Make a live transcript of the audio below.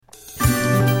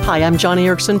Hi, I'm Johnny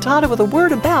Erickson Tata with a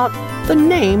word about the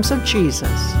names of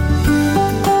Jesus.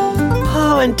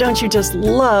 Oh, and don't you just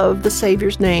love the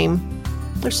Savior's name?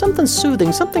 There's something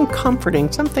soothing, something comforting,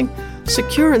 something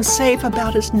secure and safe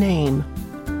about his name.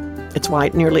 It's why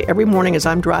nearly every morning as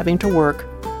I'm driving to work,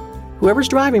 whoever's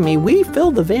driving me, we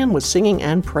fill the van with singing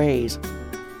and praise.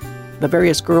 The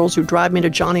various girls who drive me to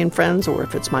Johnny and Friends, or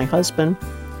if it's my husband,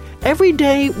 every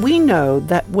day we know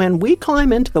that when we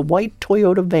climb into the white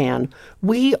Toyota van,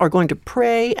 we are going to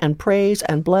pray and praise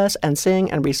and bless and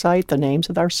sing and recite the names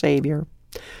of our Savior.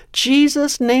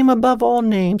 Jesus, name above all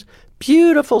names,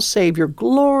 beautiful Savior,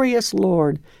 glorious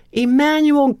Lord,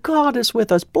 Emmanuel, God is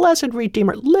with us, blessed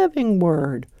Redeemer, living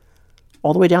Word.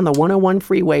 All the way down the 101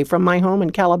 freeway from my home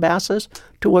in Calabasas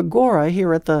to Agora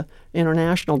here at the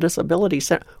International Disability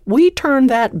Center, we turned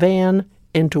that van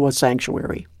into a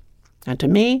sanctuary. And to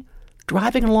me,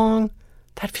 driving along,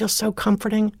 that feels so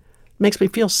comforting, makes me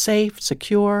feel safe,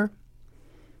 secure.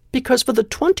 Because for the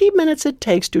 20 minutes it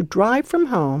takes to drive from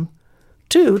home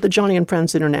to the Johnny and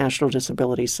Friends International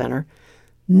Disability Center,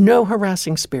 no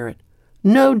harassing spirit,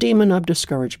 no demon of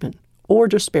discouragement or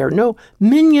despair, no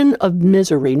minion of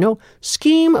misery, no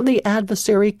scheme of the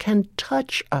adversary can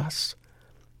touch us.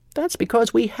 That's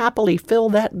because we happily fill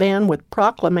that van with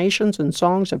proclamations and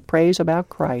songs of praise about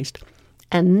Christ.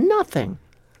 And nothing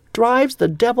drives the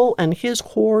devil and his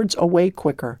hordes away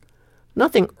quicker.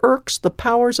 Nothing irks the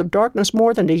powers of darkness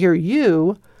more than to hear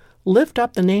you lift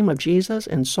up the name of Jesus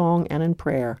in song and in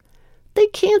prayer. They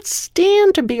can't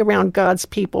stand to be around God's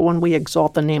people when we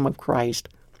exalt the name of Christ.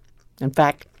 In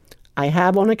fact, I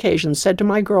have on occasion said to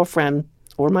my girlfriend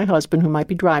or my husband who might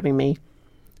be driving me,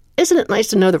 "Isn't it nice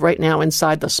to know that right now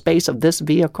inside the space of this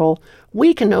vehicle,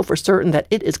 we can know for certain that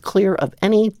it is clear of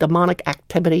any demonic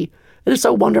activity? It is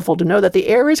so wonderful to know that the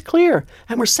air is clear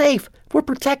and we're safe, we're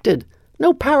protected.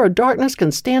 No power of darkness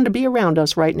can stand to be around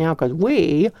us right now because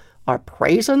we are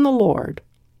praising the Lord."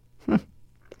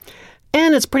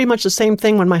 And it's pretty much the same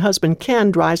thing when my husband Ken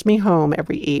drives me home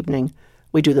every evening.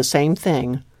 We do the same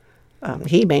thing.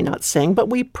 He may not sing, but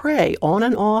we pray on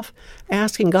and off,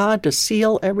 asking God to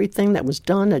seal everything that was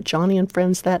done at Johnny and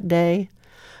Friends that day.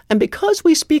 And because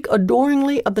we speak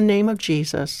adoringly of the name of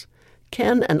Jesus,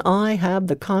 Ken and I have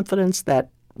the confidence that,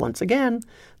 once again,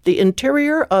 the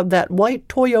interior of that white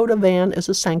Toyota van is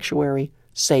a sanctuary,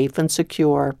 safe and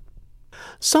secure.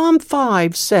 Psalm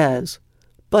 5 says,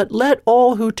 "But let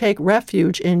all who take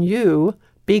refuge in you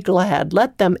be glad.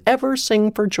 Let them ever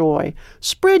sing for joy.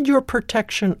 Spread your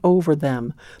protection over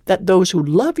them, that those who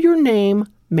love your name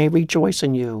may rejoice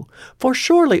in you. For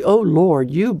surely, O Lord,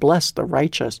 you bless the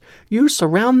righteous. You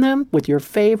surround them with your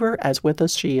favor as with a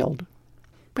shield."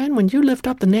 Friend, when you lift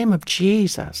up the name of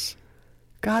Jesus,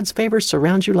 God's favor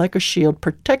surrounds you like a shield,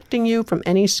 protecting you from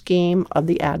any scheme of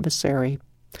the adversary.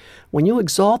 When you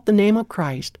exalt the name of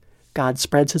Christ, God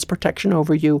spreads his protection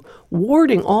over you,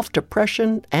 warding off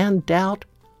depression and doubt.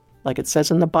 Like it says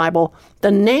in the Bible,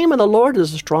 the name of the Lord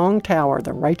is a strong tower.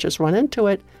 The righteous run into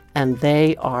it, and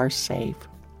they are safe.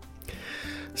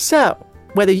 So,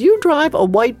 whether you drive a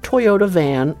white Toyota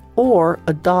van or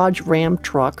a Dodge Ram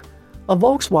truck, a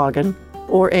Volkswagen,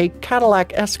 or a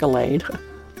Cadillac Escalade,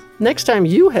 next time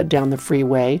you head down the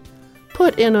freeway,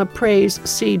 put in a praise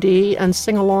CD and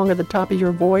sing along at the top of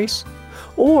your voice,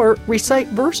 or recite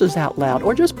verses out loud,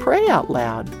 or just pray out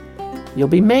loud. You'll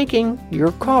be making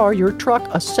your car, your truck,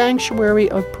 a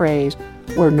sanctuary of praise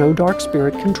where no dark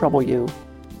spirit can trouble you.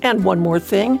 And one more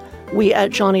thing, we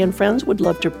at Johnny and Friends would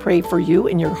love to pray for you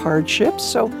in your hardships,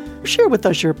 so share with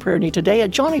us your prayer need today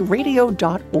at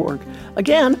johnnyradio.org.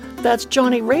 Again, that's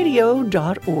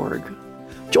johnnyradio.org.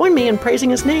 Join me in praising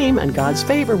his name, and God's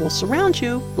favor will surround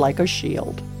you like a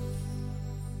shield.